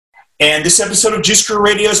And this episode of Juice Guru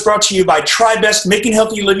Radio is brought to you by TriBest, making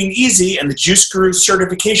healthy living easy, and the Juice Guru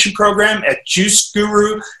certification program at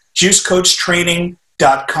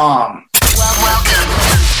juicegurujuicecoachtraining.com. Welcome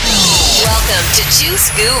to Juice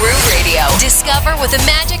Guru Radio. Discover what the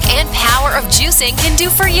magic and power of juicing can do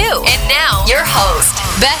for you. And now, your host,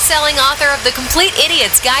 best-selling author of The Complete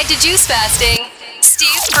Idiot's Guide to Juice Fasting,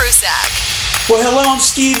 Steve Prussack. Well, hello, I'm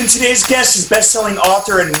Steve, and today's guest is best-selling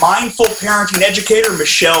author and mindful parenting educator,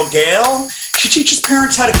 Michelle Gayle. She teaches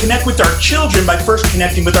parents how to connect with our children by first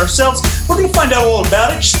connecting with ourselves. We're going to find out all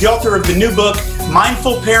about it. She's the author of the new book,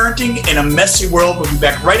 Mindful Parenting in a Messy World. We'll be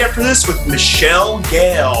back right after this with Michelle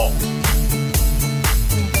Gayle.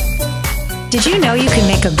 Did you know you can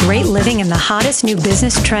make a great living in the hottest new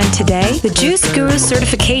business trend today? The Juice Guru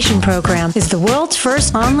Certification Program is the world's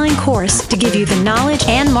first online course to give you the knowledge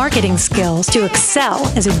and marketing skills to excel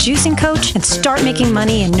as a juicing coach and start making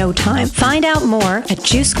money in no time. Find out more at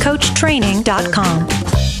juicecoachtraining.com.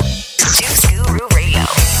 Juice Guru Radio.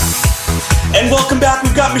 And welcome back.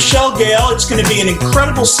 We've got Michelle Gayle. It's going to be an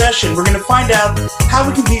incredible session. We're going to find out how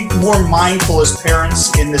we can be more mindful as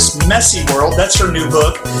parents in this messy world. That's her new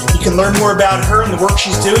book. You can learn more about her and the work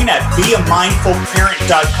she's doing at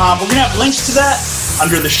beamindfulparent.com. We're going to have links to that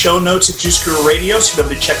under the show notes at Juice Guru Radio, so you'll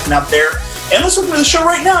be able to check them out there. And let's welcome to the show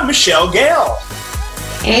right now, Michelle Gayle.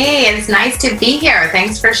 Hey, it's nice to be here.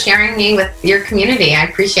 Thanks for sharing me with your community. I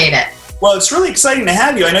appreciate it. Well, it's really exciting to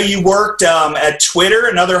have you. I know you worked at Twitter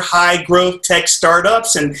and other high-growth tech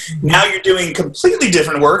startups, and now you're doing completely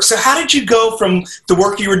different work. So how did you go from the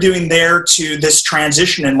work you were doing there to this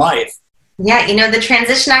transition in life? Yeah, the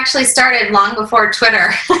transition actually started long before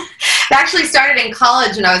Twitter. It actually started in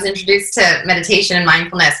college when I was introduced to meditation and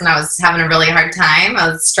mindfulness, and I was having a really hard time. I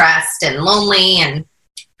was stressed and lonely and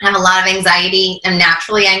have a lot of anxiety. I'm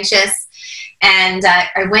naturally anxious. And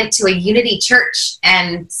I went to a Unity church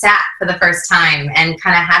and sat for the first time and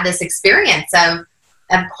kind of had this experience of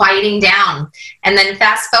quieting down. And then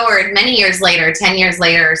fast forward many years later, 10 years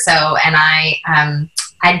later or so, and I'd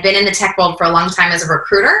been in the tech world for a long time as a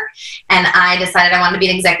recruiter, and I decided I wanted to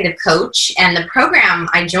be an executive coach. And the program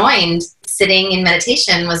I joined, Sitting in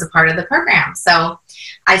Meditation, was a part of the program. So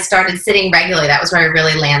I started sitting regularly. That was where I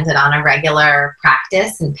really landed on a regular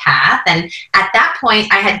practice and path. And at that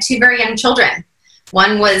point, I had two very young children.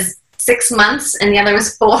 One was 6 months and the other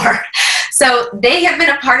was 4. So they have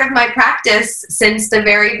been a part of my practice since the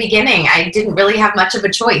very beginning. I didn't really have much of a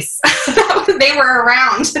choice. They were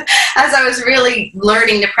around as I was really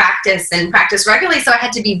learning to practice and practice regularly. So I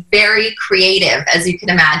had to be very creative, as you can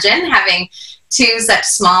imagine, having two such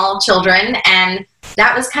small children. And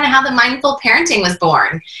that was kind of how the mindful parenting was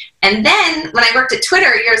born. And then when I worked at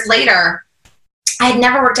Twitter years later, I had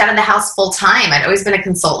never worked out of the house full time. I'd always been a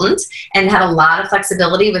consultant and had a lot of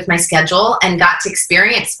flexibility with my schedule and got to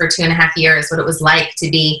experience for 2.5 years what it was like to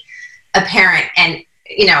be a parent and,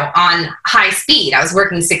 on high speed. I was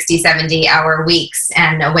working 60, 70-hour weeks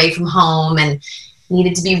and away from home and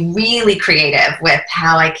needed to be really creative with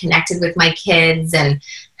how I connected with my kids and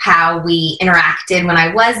how we interacted when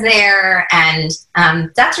I was there. And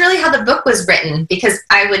that's really how the book was written, because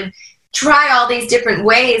I would try all these different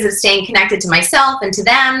ways of staying connected to myself and to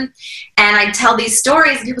them. And I'd tell these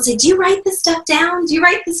stories and people say, do you write this stuff down? Do you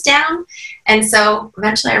write this down? And so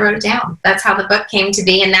eventually I wrote it down. That's how the book came to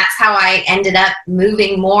be. And that's how I ended up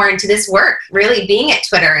moving more into this work. Really being at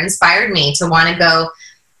Twitter inspired me to want to go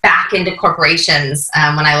back into corporations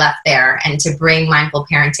when I left there and to bring mindful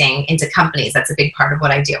parenting into companies. That's a big part of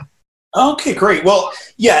what I do. Okay, great. Well,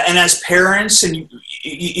 yeah, and as parents, and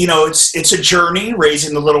it's a journey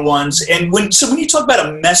raising the little ones. And when you talk about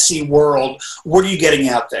a messy world, what are you getting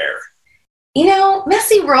out there?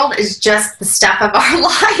 Messy world is just the stuff of our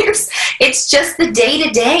lives. It's just the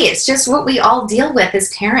day-to-day. It's just what we all deal with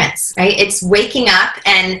as parents, right? It's waking up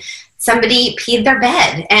and somebody peed their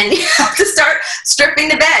bed and you have to start stripping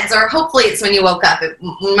the beds, or hopefully it's when you woke up. In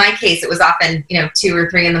my case, it was often, 2 or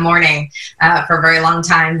 3 in the morning for a very long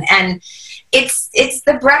time. And it's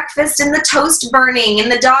the breakfast and the toast burning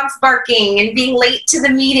and the dogs barking and being late to the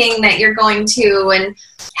meeting that you're going to. And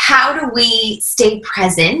how do we stay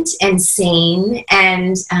present and sane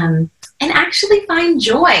and actually find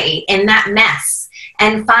joy in that mess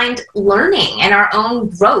and find learning and our own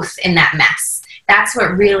growth in that mess? That's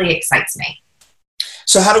what really excites me.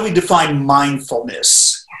 So how do we define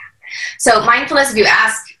mindfulness? So mindfulness, if you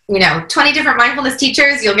ask, 20 different mindfulness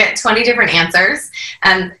teachers, you'll get 20 different answers.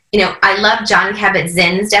 I love Jon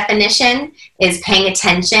Kabat-Zinn's definition is paying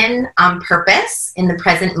attention on purpose in the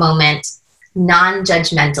present moment,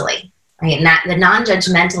 non-judgmentally. Right? And that the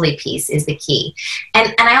non-judgmentally piece is the key.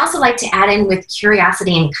 And I also like to add in with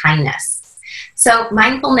curiosity and kindness. So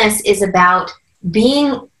mindfulness is about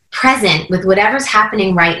being present with whatever's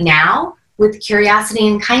happening right now with curiosity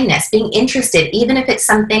and kindness, being interested, even if it's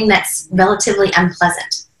something that's relatively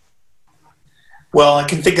unpleasant. Well, I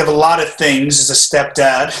can think of a lot of things as a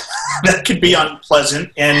stepdad that could be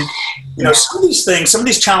unpleasant. And, you know, some of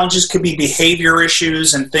these challenges could be behavior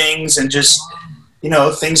issues and things and just, you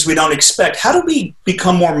know, things we don't expect. How do we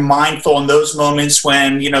become more mindful in those moments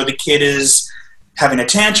when, you know, the kid is having a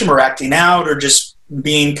tantrum or acting out or just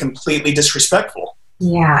being completely disrespectful?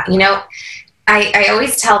 Yeah, you know, I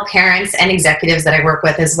always tell parents and executives that I work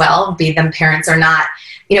with as well, be them parents or not,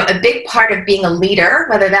 you know, a big part of being a leader,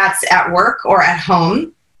 whether that's at work or at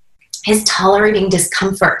home, is tolerating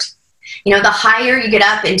discomfort. You know, the higher you get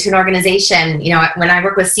up into an organization, you know, when I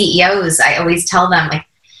work with CEOs, I always tell them, like,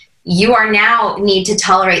 you are now need to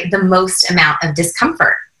tolerate the most amount of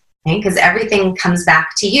discomfort, because everything comes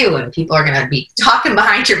back to you and people are going to be talking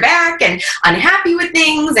behind your back and unhappy with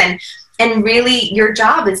things. And really your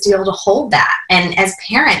job is to be able to hold that. And as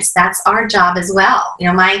parents, that's our job as well. You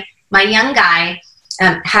know, my young guy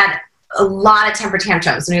had a lot of temper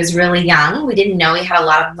tantrums when he was really young. We didn't know he had a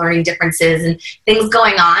lot of learning differences and things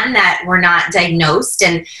going on that were not diagnosed.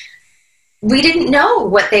 And we didn't know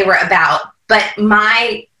what they were about. But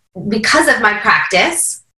because of my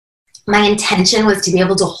practice, my intention was to be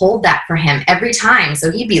able to hold that for him every time.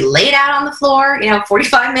 So he'd be laid out on the floor, you know,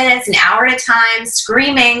 45 minutes, an hour at a time,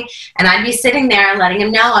 screaming. And I'd be sitting there letting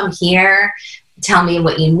him know, I'm here. Tell me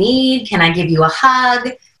what you need. Can I give you a hug?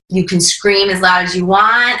 You can scream as loud as you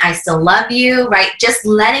want. I still love you, right? Just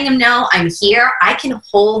letting him know I'm here. I can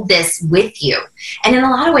hold this with you. And in a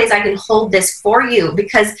lot of ways, I can hold this for you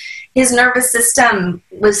because his nervous system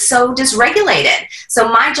was so dysregulated. So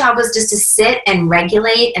my job was just to sit and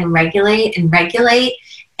regulate and regulate and regulate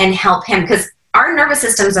and help him, because our nervous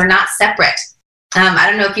systems are not separate. I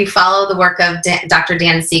don't know if you follow the work of Dr.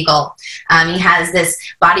 Dan Siegel. He has this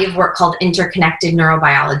body of work called Interconnected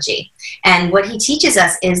Neurobiology. And what he teaches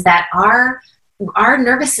us is that our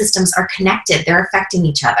nervous systems are connected. They're affecting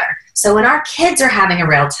each other. So when our kids are having a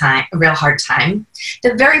real hard time,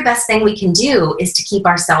 the very best thing we can do is to keep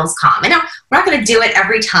ourselves calm. I know we're not going to do it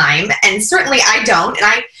every time, and certainly I don't.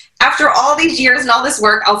 And after all these years and all this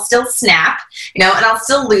work, I'll still snap, you know, and I'll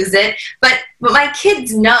still lose it. But my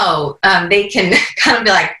kids know they can kind of be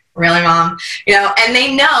like, really, Mom? You know, and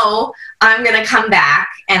they know I'm going to come back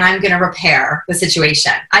and I'm going to repair the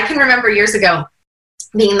situation. I can remember years ago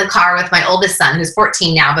being in the car with my oldest son, who's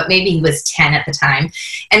 14 now, but maybe he was 10 at the time.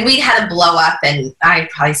 And we'd had a blow up, and I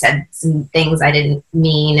probably said some things I didn't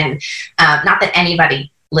mean. And not that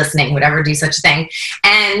anybody listening would ever do such a thing.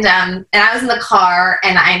 And I was in the car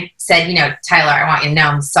and I said, you know, Tyler, I want you to know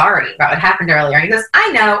I'm sorry about what happened earlier. And he goes,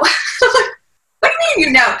 I know. What do you mean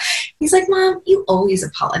you know? He's like, Mom, you always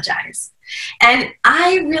apologize. And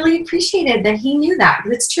I really appreciated that he knew that,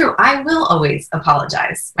 because it's true. I will always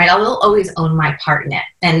apologize, right? I will always own my part in it.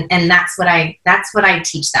 And that's what I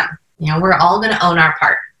teach them. You know, we're all going to own our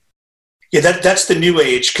part. Yeah, that's the new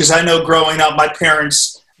age, because I know growing up, my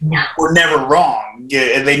parents were never wrong.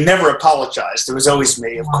 Yeah, they never apologized. It was always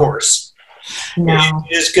me, of course. No.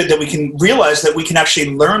 It is good that we can realize that we can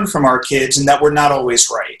actually learn from our kids and that we're not always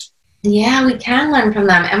right. Yeah, we can learn from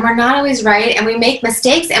them, and we're not always right, and we make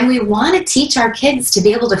mistakes, and we want to teach our kids to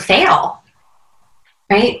be able to fail,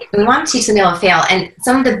 right? We want to teach them to be able to fail, and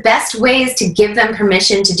some of the best ways to give them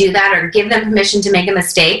permission to do that or give them permission to make a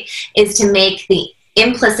mistake is to make the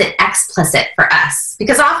implicit explicit for us,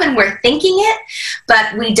 because often we're thinking it,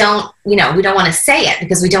 but we don't want to say it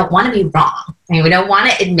because we don't want to be wrong. I mean, we don't want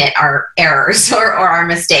to admit our errors or our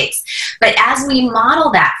mistakes. But as we model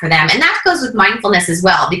that for them, and that goes with mindfulness as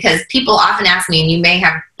well, because people often ask me, and you may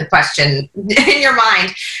have the question in your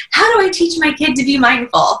mind, how do I teach my kid to be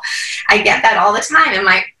mindful? I get that all the time, and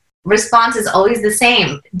my response is always the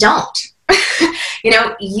same: don't.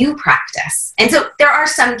 You practice. And so there are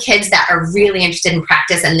some kids that are really interested in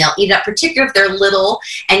practice, and they'll eat it up, particularly if they're little,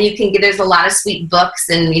 and there's a lot of sweet books,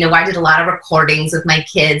 and, I did a lot of recordings with my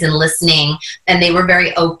kids and listening, and they were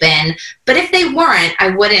very open. But if they weren't,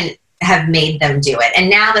 I wouldn't have made them do it. And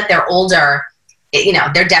now that they're older,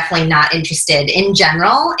 they're definitely not interested in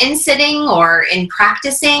general in sitting or in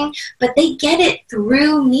practicing, but they get it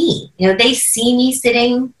through me. They see me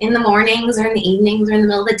sitting in the mornings or in the evenings or in the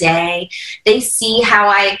middle of the day. They see how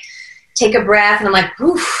I take a breath and I'm like,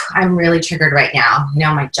 oof, I'm really triggered right now.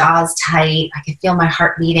 My jaw's tight. I can feel my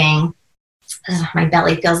heart beating. My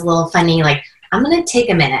belly feels a little funny. Like, I'm going to take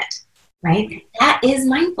a minute, right? That is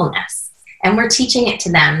mindfulness. And we're teaching it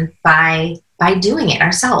to them by doing it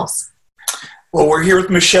ourselves. Well, we're here with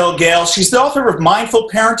Michelle Gayle. She's the author of Mindful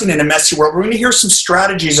Parenting in a Messy World. We're going to hear some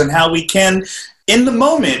strategies on how we can in the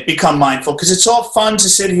moment become mindful? Because it's all fun to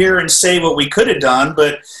sit here and say what we could have done,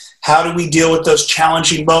 but how do we deal with those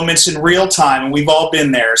challenging moments in real time? And we've all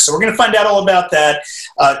been there. So we're going to find out all about that.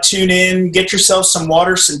 Tune in, get yourself some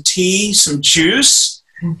water, some tea, some juice,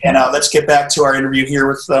 and let's get back to our interview here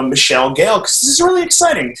with Michelle Gayle, because this is really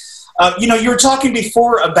exciting. You were talking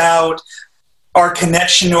before about our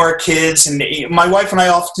connection to our kids, and my wife and I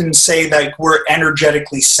often say that we're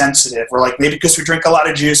energetically sensitive. We're like, maybe because we drink a lot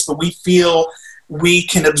of juice, but we feel we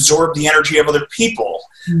can absorb the energy of other people.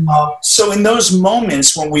 So in those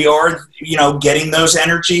moments when we are, getting those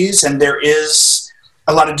energies and there is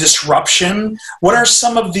a lot of disruption, what are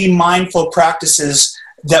some of the mindful practices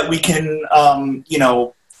that we can,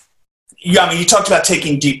 you talked about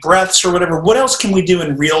taking deep breaths or whatever. What else can we do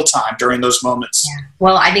in real time during those moments? Yeah.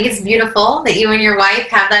 Well, I think it's beautiful that you and your wife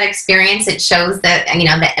have that experience. It shows that,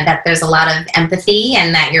 that there's a lot of empathy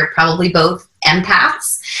and that you're probably both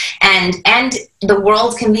empaths, and the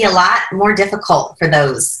world can be a lot more difficult for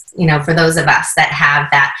those of us that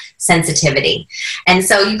have that sensitivity. And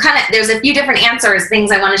so there's a few different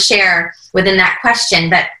things I want to share within that question.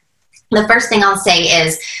 But the first thing I'll say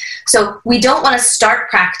is, so we don't want to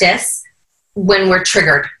start practice when we're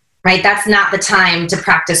triggered, right? That's not the time to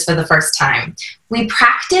practice for the first time. We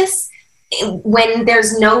practice when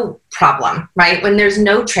there's no problem, right? When there's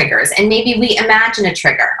no triggers, and maybe we imagine a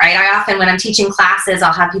trigger, right? I often, when I'm teaching classes,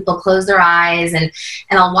 I'll have people close their eyes and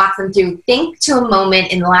I'll walk them through, think to a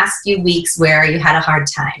moment in the last few weeks where you had a hard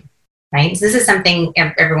time, right? So this is something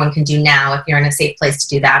everyone can do now if you're in a safe place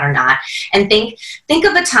to do that or not. And think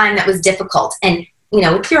of a time that was difficult, and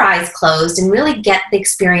with your eyes closed, and really get the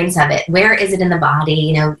experience of it. Where is it in the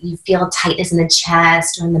body? You feel tightness in the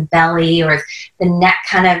chest or in the belly, or the neck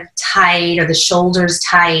kind of tight, or the shoulders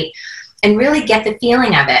tight, and really get the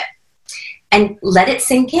feeling of it and let it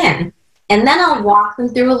sink in. And then I'll walk them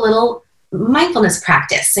through a little mindfulness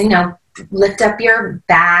practice. Lift up your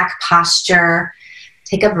back posture,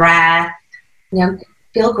 take a breath,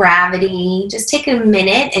 feel gravity, just take a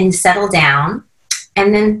minute and settle down.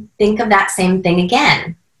 And then think of that same thing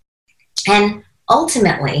again. And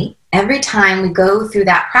ultimately, every time we go through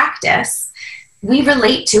that practice, we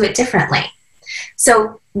relate to it differently.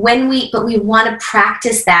 So but we want to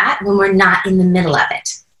practice that when we're not in the middle of it.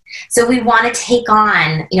 So we want to take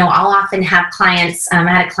on, I'll often have clients. I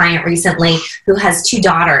had a client recently who has 2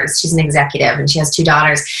 daughters. She's an executive and she has 2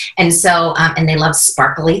 daughters. And so, and they love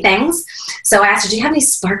sparkly things. So I asked her, do you have any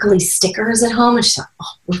sparkly stickers at home? And she said,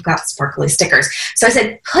 oh, we've got sparkly stickers. So I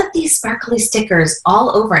said, put these sparkly stickers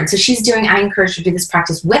all over. And so I encourage her to do this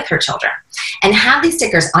practice with her children, and have these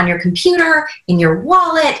stickers on your computer, in your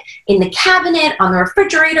wallet, in the cabinet, on the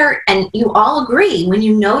refrigerator. And you all agree, when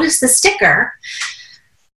you notice the sticker,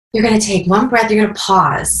 you're going to take one breath, you're going to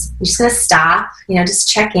pause. You're just going to stop, just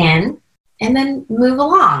check in, and then move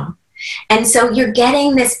along. And so you're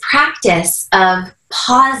getting this practice of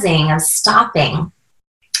pausing, of stopping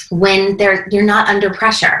when you're not under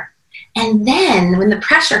pressure. And then when the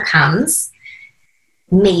pressure comes,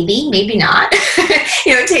 maybe not,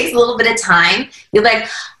 it takes a little bit of time. You're like,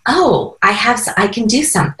 oh, I can do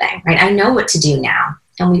something, right? I know what to do now.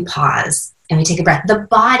 And we pause. And we take a breath. The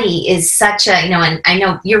body is such a, and I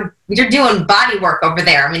know you're doing body work over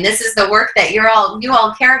there. I mean, this is the work that you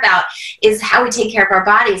all care about, is how we take care of our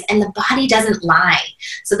bodies. And the body doesn't lie.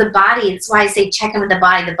 So the body, that's why I say check in with the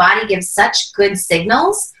body. The body gives such good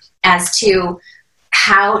signals as to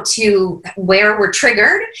where we're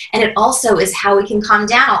triggered. And it also is how we can calm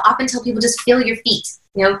down. I'll often tell people, just feel your feet.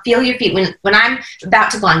 Feel your feet. When I'm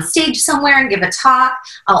about to go on stage somewhere and give a talk,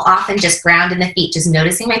 I'll often just ground in the feet, just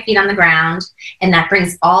noticing my feet on the ground. And that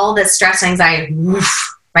brings all the stress and anxiety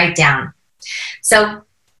right down. So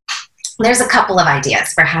there's a couple of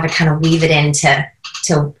ideas for how to kind of weave it into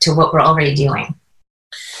what we're already doing.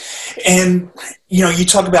 And, you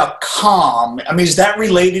talk about calm. I mean, is that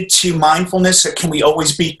related to mindfulness? Can we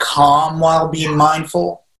always be calm while being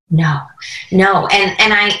mindful? No.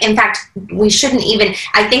 And in fact, we shouldn't even,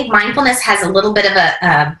 I think mindfulness has a little bit of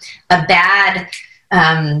a bad,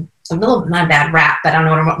 not a bad rap, but I don't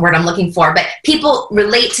know what word I'm looking for, but people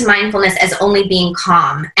relate to mindfulness as only being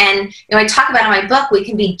calm. And, I talk about in my book, we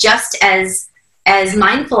can be just as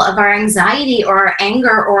mindful of our anxiety or our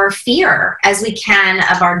anger or our fear as we can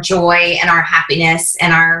of our joy and our happiness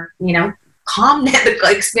and our, calm,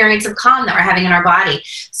 the experience of calm that we're having in our body.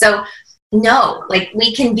 So, no,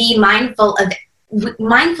 we can be mindful of,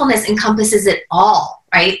 mindfulness encompasses it all,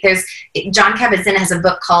 right? John Kabat-Zinn has a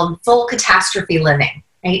book called Full Catastrophe Living.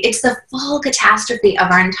 right? It's the full catastrophe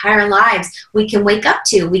of our entire lives we can wake up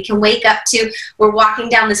to. We can wake up to, we're walking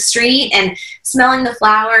down the street and smelling the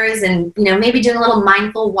flowers and, maybe doing a little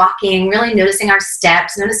mindful walking, really noticing our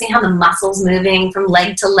steps, noticing how the muscles moving from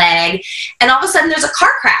leg to leg. And all of a sudden there's a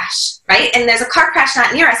car crash, right? And there's a car crash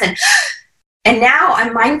not near us. And now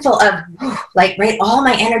I'm mindful of, all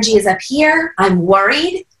my energy is up here. I'm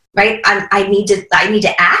worried. Right? I need to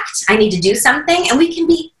act. I need to do something. And we can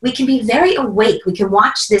be very awake. We can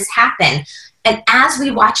watch this happen. And as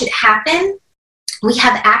we watch it happen, we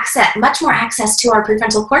have much more access to our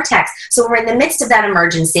prefrontal cortex. So we're in the midst of that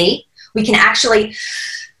emergency. We can actually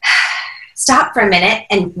stop for a minute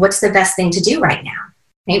and what's the best thing to do right now?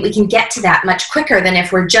 Right? We can get to that much quicker than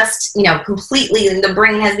if we're just, completely, the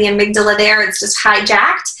brain has the amygdala there. It's just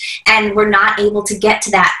hijacked and we're not able to get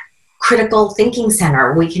to that critical thinking center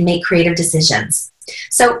where we can make creative decisions.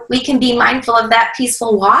 So we can be mindful of that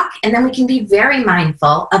peaceful walk, and then we can be very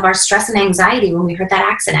mindful of our stress and anxiety when we heard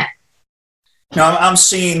that accident. Now, I'm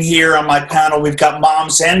seeing here on my panel, we've got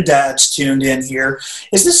moms and dads tuned in here.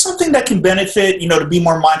 Is this something that can benefit, to be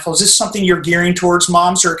more mindful? Is this something you're gearing towards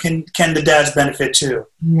moms, or can the dads benefit too?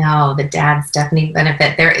 No, the dads definitely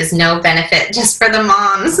benefit. There is no benefit just for the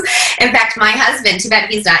moms. In fact, my husband, too bad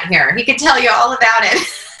he's not here, he could tell you all about it.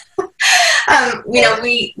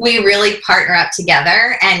 We really partner up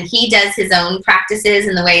together, and he does his own practices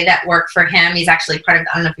in the way that work for him. He's actually part of,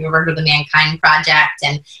 I don't know if you've ever heard of the Mankind Project,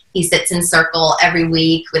 and he sits in circle every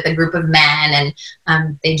week with a group of men,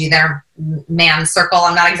 and they do their man circle.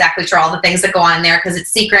 I'm not exactly sure all the things that go on there because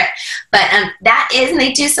it's secret, but and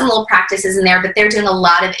they do some little practices in there, but they're doing a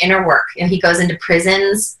lot of inner work. He goes into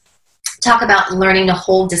prisons, talk about learning to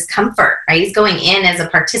hold discomfort, right? He's going in as a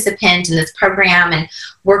participant in this program and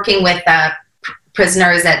working with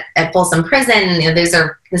prisoners at Folsom Prison.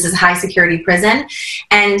 This is high security prison.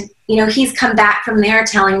 And, he's come back from there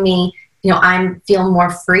telling me, I feel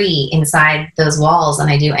more free inside those walls than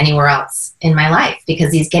I do anywhere else in my life,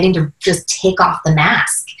 because he's getting to just take off the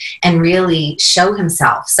mask and really show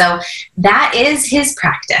himself. So that is his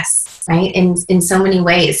practice. Right? In so many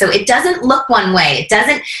ways. So it doesn't look one way. It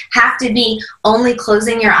doesn't have to be only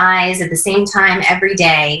closing your eyes at the same time every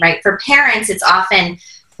day, right? For parents, it's often,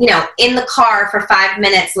 in the car for 5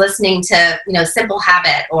 minutes listening to, Simple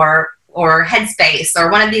Habit or Headspace or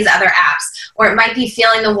one of these other apps, or it might be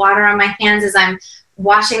feeling the water on my hands as I'm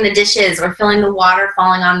washing the dishes, or feeling the water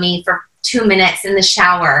falling on me for 2 minutes in the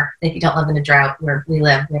shower. If you don't live in a drought where we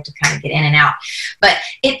live, we have to kind of get in and out. But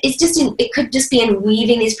it could just be in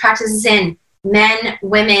weaving these practices in. Men,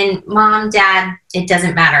 women, mom, dad, it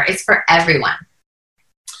doesn't matter. It's for everyone.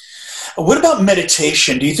 What about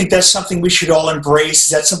meditation? Do you think that's something we should all embrace? Is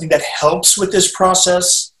that something that helps with this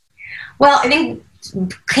process? Well, I think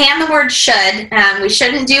the word should. We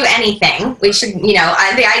shouldn't do anything. We should,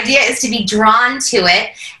 the idea is to be drawn to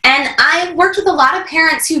it. And I worked with a lot of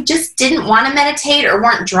parents who just didn't want to meditate or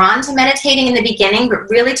weren't drawn to meditating in the beginning, but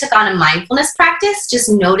really took on a mindfulness practice, just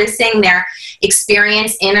noticing their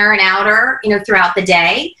experience, inner and outer, throughout the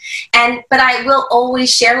day. But I will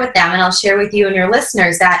always share with them, and I'll share with you and your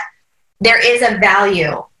listeners, that there is a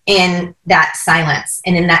value in that silence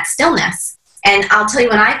and in that stillness. And I'll tell you,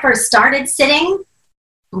 when I first started sitting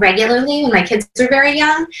regularly when my kids were very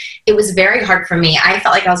young, it was very hard for me. I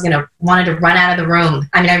felt like I was wanted to run out of the room.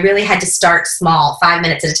 I mean, I really had to start small, 5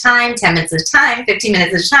 minutes at a time, 10 minutes at a time, 15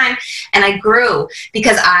 minutes at a time. And I grew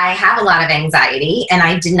because I have a lot of anxiety and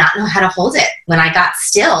I did not know how to hold it. When I got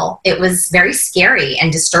still, it was very scary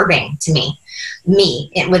and disturbing to me.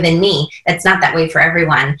 Within me. That's not that way for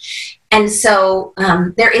everyone. And so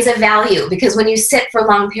there is a value, because when you sit for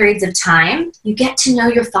long periods of time, you get to know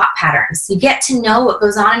your thought patterns. You get to know what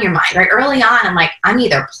goes on in your mind. Right? Early on, I'm like, I'm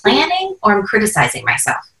either planning or I'm criticizing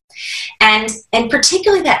myself. And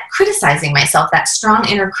particularly that criticizing myself, that strong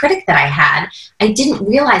inner critic that I had, I didn't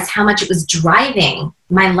realize how much it was driving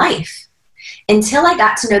my life until I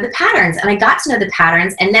got to know the patterns. And I got to know the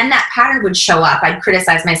patterns, and then that pattern would show up. I'd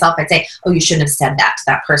criticize myself. I'd say, oh, you shouldn't have said that to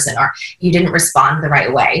that person, or you didn't respond the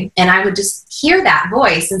right way. And I would just hear that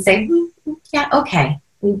voice and say, yeah, okay,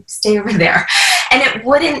 stay over there. And it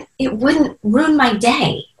wouldn't ruin my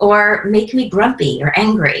day or make me grumpy or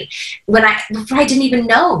angry before I didn't even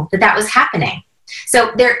know that was happening.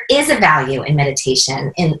 So there is a value in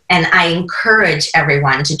meditation, and I encourage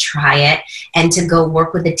everyone to try it and to go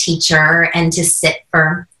work with a teacher and to sit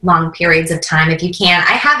for long periods of time if you can.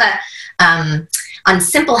 I have on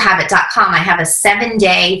simplehabit.com, I have a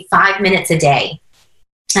 7-day, 5 minutes a day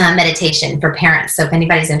meditation for parents. So if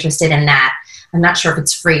anybody's interested in that, I'm not sure if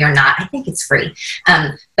it's free or not. I think it's free.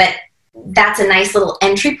 But that's a nice little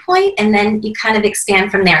entry point, and then you kind of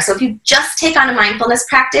expand from there. So if you just take on a mindfulness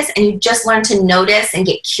practice and you just learn to notice and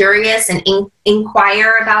get curious and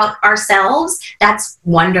inquire about ourselves, that's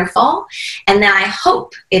wonderful. And then I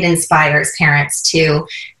hope it inspires parents to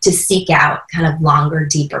seek out kind of longer,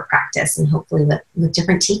 deeper practice, and hopefully with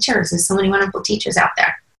different teachers. There's so many wonderful teachers out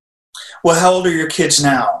there. Well, how old are your kids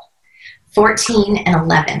now? 14 and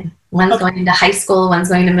 11. One's going into high school, one's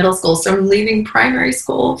going to middle school, so I'm leaving primary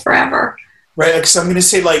school forever. Right, because I'm going to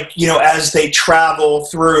say, like, as they travel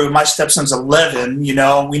through, my stepson's 11, we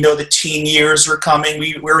know the teen years are coming.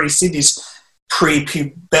 We already see these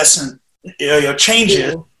prepubescent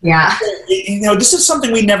changes. Yeah. This is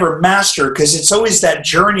something we never master, because it's always that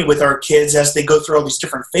journey with our kids as they go through all these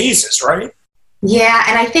different phases, right? Yeah,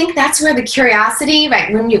 and I think that's where the curiosity,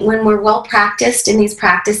 right, when we're well practiced in these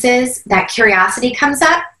practices, that curiosity comes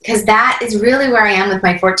up, because that is really where I am with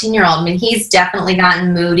my 14-year-old. I mean, he's definitely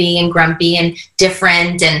gotten moody and grumpy and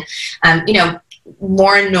different and,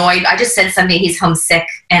 more annoyed. I just said something, he's homesick,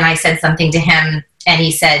 and I said something to him, and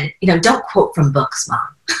he said, don't quote from books, Mom.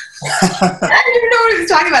 I didn't even know what he was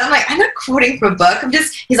talking about. I'm like, I'm not quoting from a book.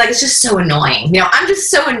 He's like, it's just so annoying. I'm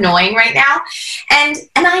just so annoying right now. And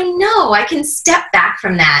I know I can step back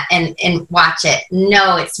from that and watch it.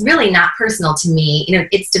 No, it's really not personal to me.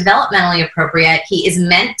 It's developmentally appropriate. He is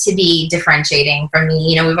meant to be differentiating from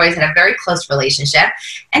me. We've always had a very close relationship.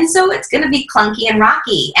 And so it's going to be clunky and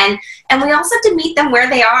rocky. And we also have to meet them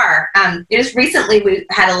where they are. Just recently we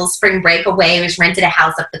had a little spring break away. We just rented a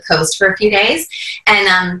house up the coast for a few days.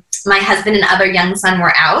 And my husband and other young son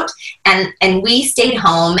were out, and we stayed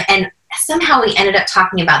home, and somehow we ended up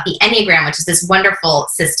talking about the Enneagram, which is this wonderful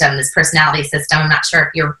system, this personality system. I'm not sure if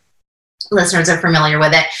your listeners are familiar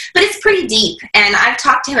with it, but it's pretty deep. And I've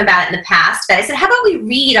talked to him about it in the past, but I said, how about we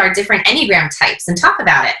read our different Enneagram types and talk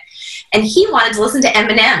about it? And he wanted to listen to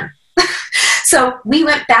Eminem. So we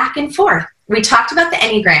went back and forth. We talked about the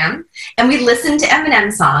Enneagram, and we listened to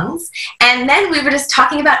Eminem songs, and then we were just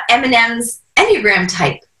talking about Eminem's Enneagram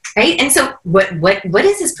type. Right? And so what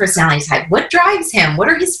is his personality type? What drives him? What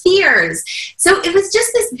are his fears? So it was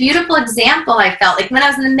just this beautiful example. I felt like when I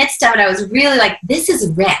was in the midst of it, I was really like, this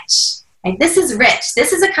is rich. Like, this is rich.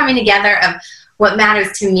 This is a coming together of what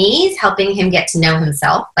matters to me is helping him get to know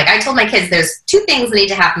himself. Like I told my kids, there's 2 things that need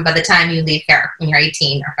to happen by the time you leave here when you're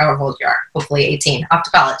 18 or however old you are, hopefully 18, off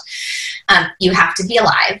to college. You have to be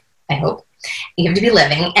alive, I hope. You have to be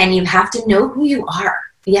living, and you have to know who you are.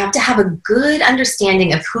 You have to have a good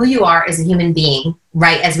understanding of who you are as a human being,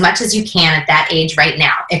 right, as much as you can at that age right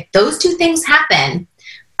now. If those 2 things happen,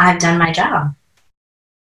 I've done my job.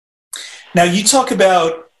 Now, you talk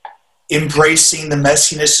about embracing the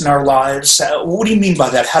messiness in our lives. What do you mean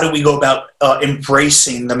by that? How do we go about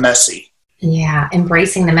embracing the messy? Yeah,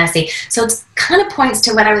 embracing the messy. So it kind of points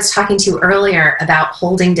to what I was talking to earlier about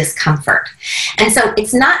holding discomfort. And so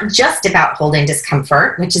it's not just about holding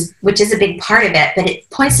discomfort, which is a big part of it, but it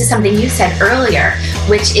points to something you said earlier,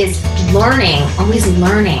 which is learning, always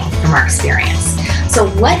learning from our experience. So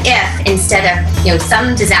what if instead of,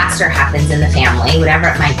 some disaster happens in the family, whatever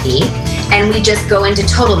it might be, and we just go into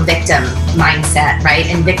total victim mindset, right,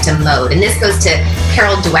 and victim mode. And this goes to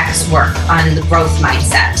Carol Dweck's work on the growth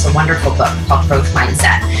mindset. It's a wonderful book called Growth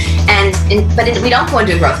Mindset. But we don't go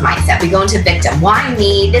into a growth mindset. We go into victim. Why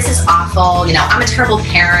me? This is awful. I'm a terrible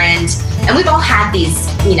parent. And we've all had these,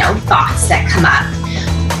 thoughts that come up.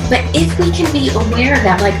 But if we can be aware of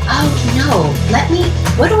that, like, oh no,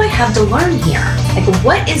 what do I have to learn here? Like,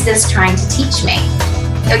 what is this trying to teach me?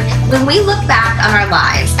 When we look back on our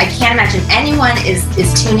lives, I can't imagine anyone is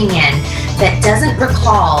tuning in that doesn't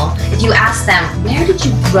recall, if you ask them, where did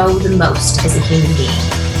you grow the most as a human being?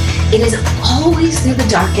 It is always through the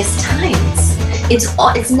darkest times.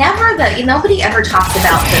 It's never nobody ever talks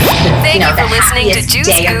about Thank you for listening to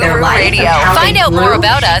Juice Guru Radio. Find out more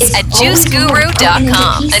about us at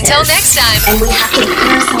juiceguru.com. Until next time, and we have to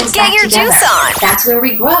put ourselves get your together. Juice on. That's where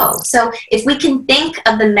we grow. So if we can think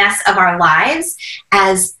of the mess of our lives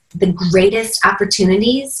as the greatest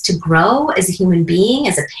opportunities to grow as a human being,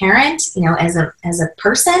 as a parent, as a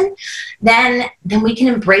person, then we can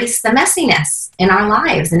embrace the messiness in our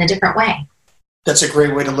lives in a different way. That's a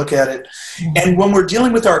great way to look at it. And when we're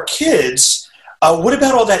dealing with our kids, what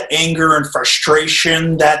about all that anger and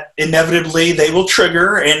frustration that inevitably they will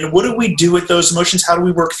trigger? And what do we do with those emotions? How do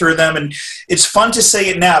we work through them? And it's fun to say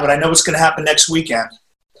it now, but I know what's going to happen next weekend.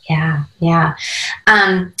 Yeah.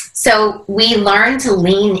 So we learn to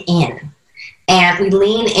lean in. And we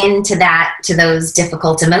lean into those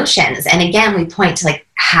difficult emotions. And again, we point to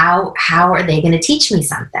how are they going to teach me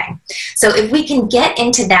something? So if we can get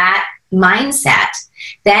into that mindset,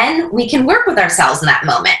 then we can work with ourselves in that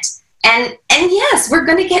moment. And yes, we're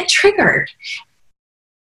going to get triggered.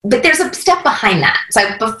 But there's a step behind that.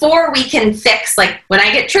 So before we can fix, like, when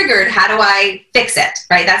I get triggered, how do I fix it,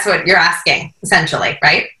 right? That's what you're asking, essentially,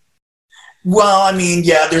 right? Well, I mean,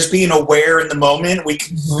 yeah, there's being aware in the moment. We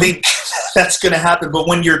can think that's going to happen. But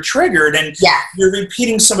when you're triggered and you're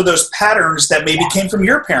repeating some of those patterns that maybe came from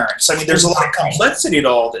your parents, I mean, there's a lot of complexity to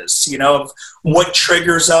all this, you know, of what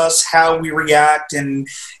triggers us, how we react, and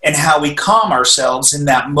how we calm ourselves in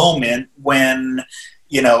that moment when,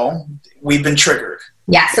 you know, we've been triggered.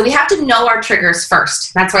 Yeah, so we have to know our triggers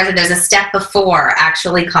first. That's why I said there's a step before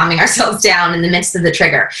actually calming ourselves down in the midst of the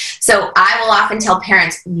trigger. So I will often tell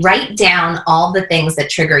parents, write down all the things that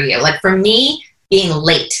trigger you. Like for me, being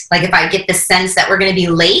late. Like if I get the sense that we're going to be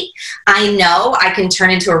late, I know I can turn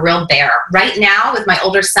into a real bear. Right now with my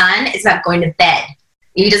older son, it's about going to bed.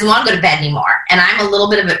 He doesn't want to go to bed anymore. And I'm a little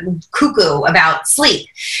bit of a cuckoo about sleep.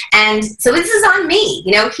 And so this is on me.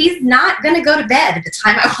 You know, he's not going to go to bed at the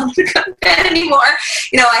time I want him to go to bed anymore.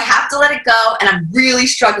 You know, I have to let it go, and I'm really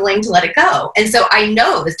struggling to let it go. And so I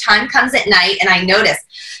know this time comes at night, and I notice,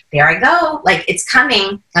 there I go. Like, it's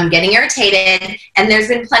coming. I'm getting irritated. And there's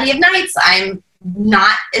been plenty of nights I'm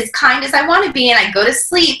not as kind as I want to be, and I go to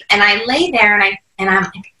sleep, and I lay there, and I'm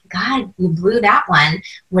like, God, you blew that one.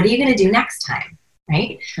 What are you going to do next time?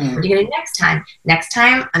 Right? What are you going to do next time? Next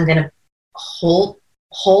time, I'm going to hold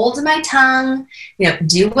my tongue, you know,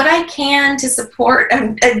 do what I can to support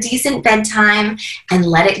a decent bedtime and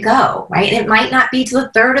let it go, right? It might not be till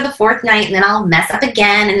the third or the fourth night, and then I'll mess up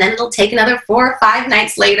again, and then it'll take another 4 or 5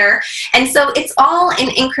 nights later. And so it's all in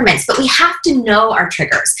increments, but we have to know our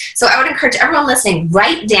triggers. So I would encourage everyone listening,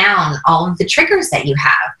 write down all of the triggers that you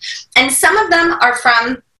have. And some of them are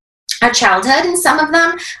from our childhood, and some of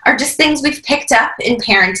them are just things we've picked up in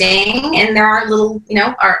parenting, and there are little, you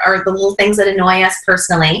know, are the little things that annoy us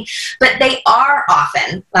personally, but they are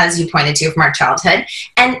often, as you pointed to, from our childhood.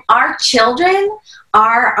 And our children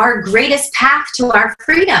are our greatest path to our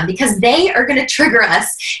freedom, because they are going to trigger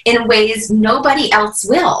us in ways nobody else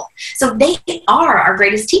will. So they are our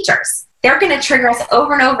greatest teachers. They're going to trigger us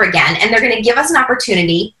over and over again, and they're going to give us an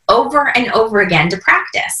opportunity over and over again to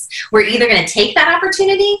practice. We're either going to take that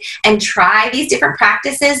opportunity and try these different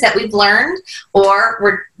practices that we've learned, or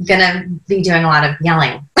we're going to be doing a lot of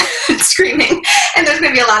yelling and screaming, and there's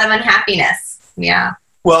going to be a lot of unhappiness. Yeah.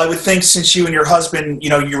 Well, I would think, since you and your husband, you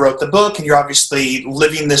know, you wrote the book and you're obviously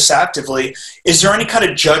living this actively, is there any kind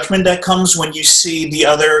of judgment that comes when you see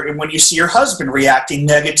when you see your husband reacting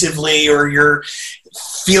negatively, or you're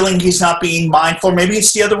feeling he's not being mindful? Maybe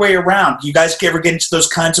it's the other way around. You guys ever get into those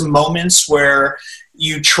kinds of moments where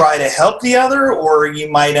you try to help the other, or you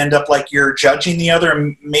might end up like you're judging the other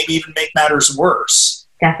and maybe even make matters worse?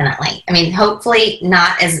 Definitely. I mean, hopefully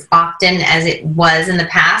not as often as it was in the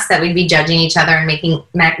past that we'd be judging each other and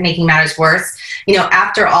making matters worse. You know,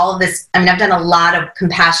 after all of this, I mean, I've done a lot of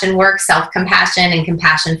compassion work, self-compassion and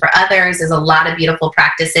compassion for others. There's a lot of beautiful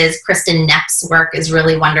practices. Kristen Nepp's work is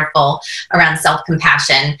really wonderful around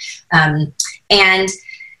self-compassion. And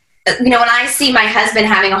you know, when I see my husband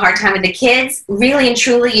having a hard time with the kids, really and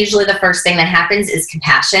truly, usually the first thing that happens is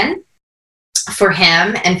compassion for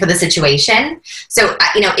him and for the situation. So,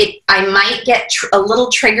 you know, I might get a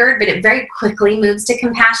little triggered, but it very quickly moves to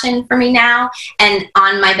compassion for me now. And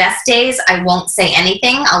on my best days, I won't say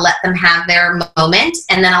anything. I'll let them have their moment,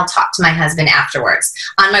 and then I'll talk to my husband afterwards.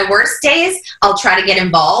 On my worst days, I'll try to get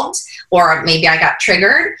involved, or maybe I got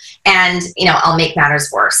triggered, and, you know, I'll make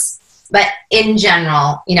matters worse. But in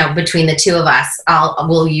general, you know, between the two of us,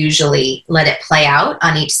 we'll usually let it play out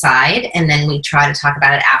on each side, and then we try to talk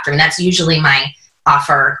about it after. And that's usually my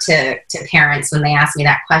offer to parents when they ask me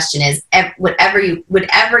that question is, whatever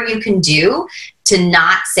you can do to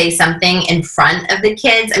not say something in front of the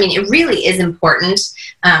kids. I mean, it really is important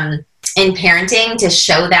in parenting to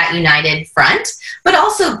show that united front, but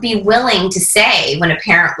also be willing to say when a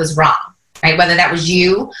parent was wrong, right? Whether that was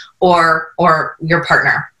you or your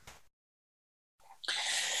partner.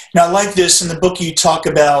 Now, like this, in the book you talk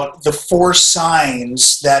about the 4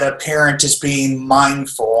 signs that a parent is being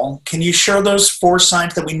mindful. Can you share those 4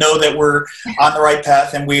 signs that we know that we're on the right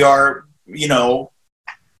path and we are, you know,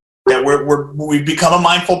 that we've become a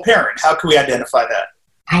mindful parent? How can we identify that?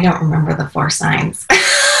 I don't remember the 4 signs.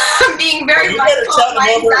 I'm being very mindful of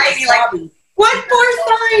my anxiety. Like, what 4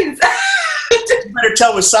 signs? You better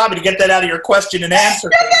tell Wasabi to get that out of your question and answer.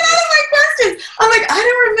 Get that out of my question. I'm like, I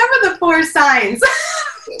don't remember the 4 signs.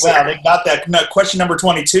 Wow, they got that. No, question number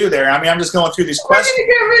 22 there. I mean, I'm just going through these questions. We're going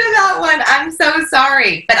to get rid of that one. I'm so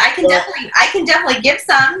sorry, but I can definitely give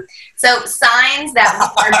some. So signs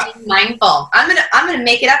that we are being mindful. I'm gonna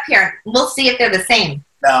make it up here. We'll see if they're the same.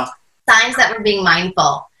 No. Signs that we're being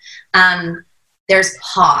mindful. There's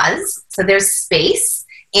pause. So there's space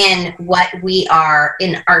in what we are,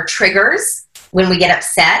 in our triggers when we get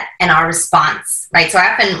upset and our response, right? So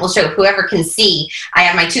I often will show whoever can see, I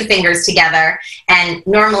have my two fingers together, and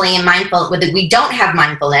normally in we don't have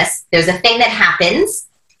mindfulness, there's a thing that happens,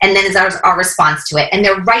 and then there's our response to it, and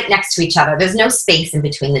they're right next to each other. There's no space in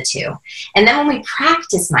between the two. And then when we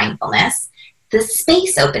practice mindfulness, the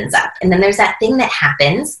space opens up, and then there's that thing that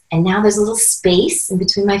happens, and now there's a little space in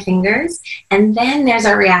between my fingers, and then there's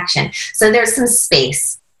our reaction. So there's some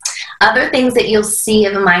space. Other things that you'll see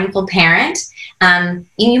of a mindful parent,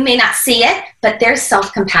 you may not see it, but there's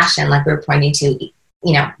self-compassion, like we were pointing to,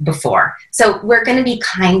 before. So we're going to be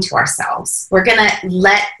kind to ourselves. We're going to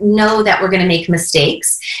know that we're going to make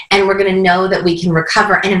mistakes, and we're going to know that we can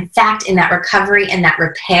recover. And in fact, in that recovery and that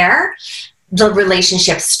repair, the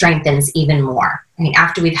relationship strengthens even more. I mean,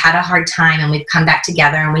 after we've had a hard time and we've come back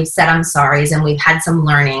together and we've said I'm sorry's and we've had some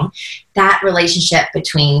learning, that relationship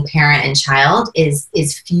between parent and child is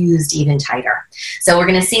fused even tighter. So we're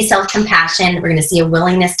going to see self-compassion. We're going to see a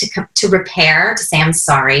willingness to repair, to say I'm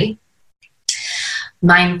sorry.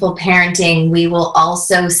 Mindful parenting, we will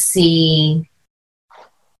also see,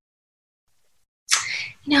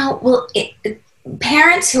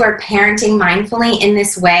 parents who are parenting mindfully in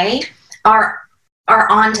this way are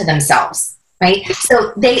onto themselves, right?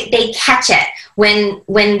 So they catch it when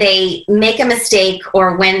they make a mistake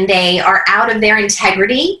or when they are out of their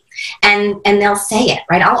integrity, and they'll say it,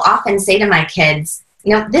 right? I'll often say to my kids,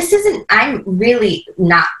 I'm really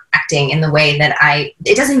not acting in the way that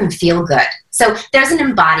it doesn't even feel good. So there's an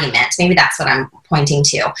embodiment. Maybe that's what I'm pointing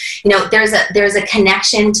to. There's a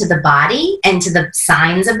connection to the body and to the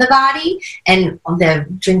signs of the body, and the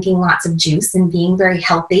drinking lots of juice and being very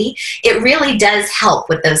healthy. It really does help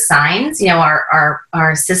with those signs.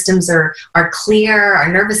 Our systems are clear,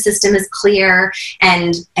 our nervous system is clear,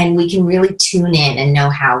 and we can really tune in and know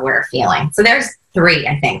how we're feeling. So there's 3,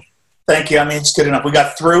 I think. Thank you. I mean, it's good enough. We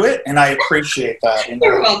got through it, and I appreciate that.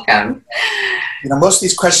 You're welcome. Most of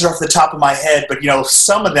these questions are off the top of my head, but,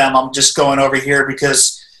 some of them I'm just going over here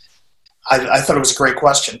because I thought it was a great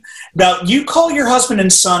question. Now, you call your husband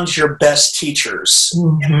and sons your best teachers.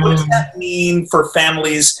 Mm-hmm. And what does that mean for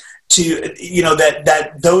families to,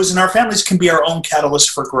 that those in our families can be our own catalyst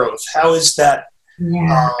for growth? How is that?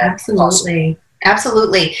 Yeah, absolutely. Possible?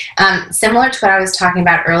 Absolutely. Similar to what I was talking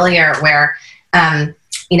about earlier, where,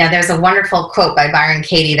 there's a wonderful quote by Byron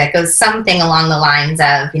Katie that goes something along the lines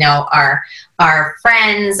of, our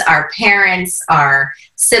friends, our parents, our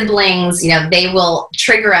siblings, they will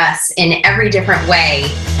trigger us in every different way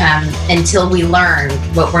until we learn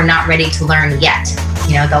what we're not ready to learn yet.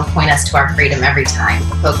 They'll point us to our freedom every time.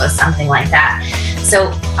 The quote goes something like that.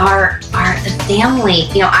 So our family,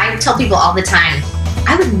 I tell people all the time,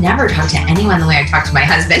 I would never talk to anyone the way I talk to my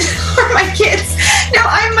husband or my kids.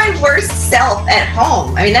 I'm my worst self at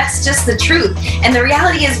home. I mean, that's just the truth. And the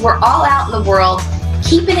reality is we're all out in the world,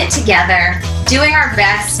 keeping it together, doing our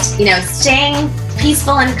best, staying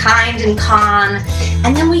peaceful and kind and calm.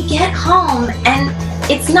 And then we get home, and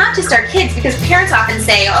it's not just our kids, because parents often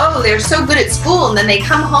say, oh, they're so good at school, and then they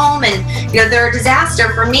come home and, they're a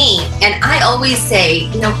disaster for me. And I always say,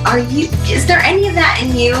 is there any of that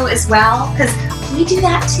in you as well? Because we do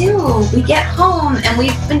that too. We get home and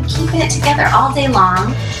we've been keeping it together all day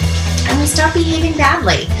long, and we start behaving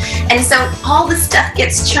badly. And so all the stuff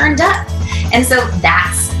gets churned up. And so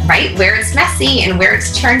that's right where it's messy and where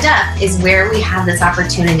it's churned up is where we have this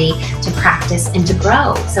opportunity to practice and to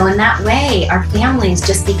grow. So in that way, our families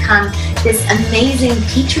just become this amazing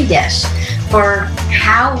petri dish for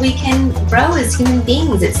how we can grow as human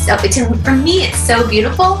beings. For me, it's so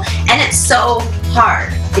beautiful, and it's so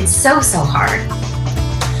hard. It's so hard.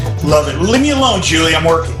 Love it. Leave me alone, Julie. I'm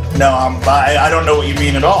working. No, I don't know what you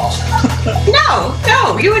mean at all. No,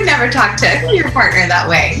 you would never talk to your partner that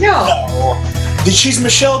way. No. She's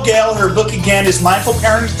Michelle Gayle. Her book, again, is Mindful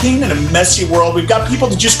Parenting in a Messy World. We've got people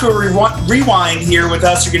to just go rewind here with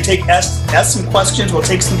us. You can ask some questions. We'll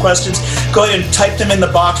take some questions. Go ahead and type them in the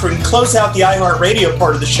box. We're going to close out the iHeartRadio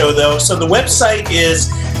part of the show, though. So the website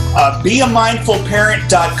is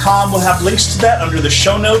beamindfulparent.com. We'll have links to that under the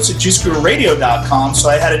show notes at juicegururadio.com. So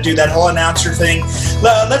I had to do that whole announcer thing.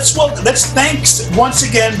 Let's thanks once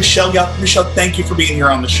again, Michelle. Michelle, thank you for being here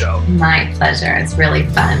on the show. My pleasure. It's really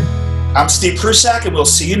fun. I'm Steve Prusak, and we'll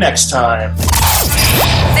see you next time.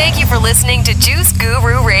 Thank you for listening to Juice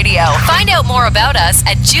Guru Radio. Find out more about us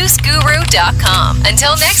at juiceguru.com.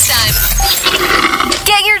 Until next time,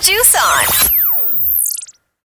 get your juice on.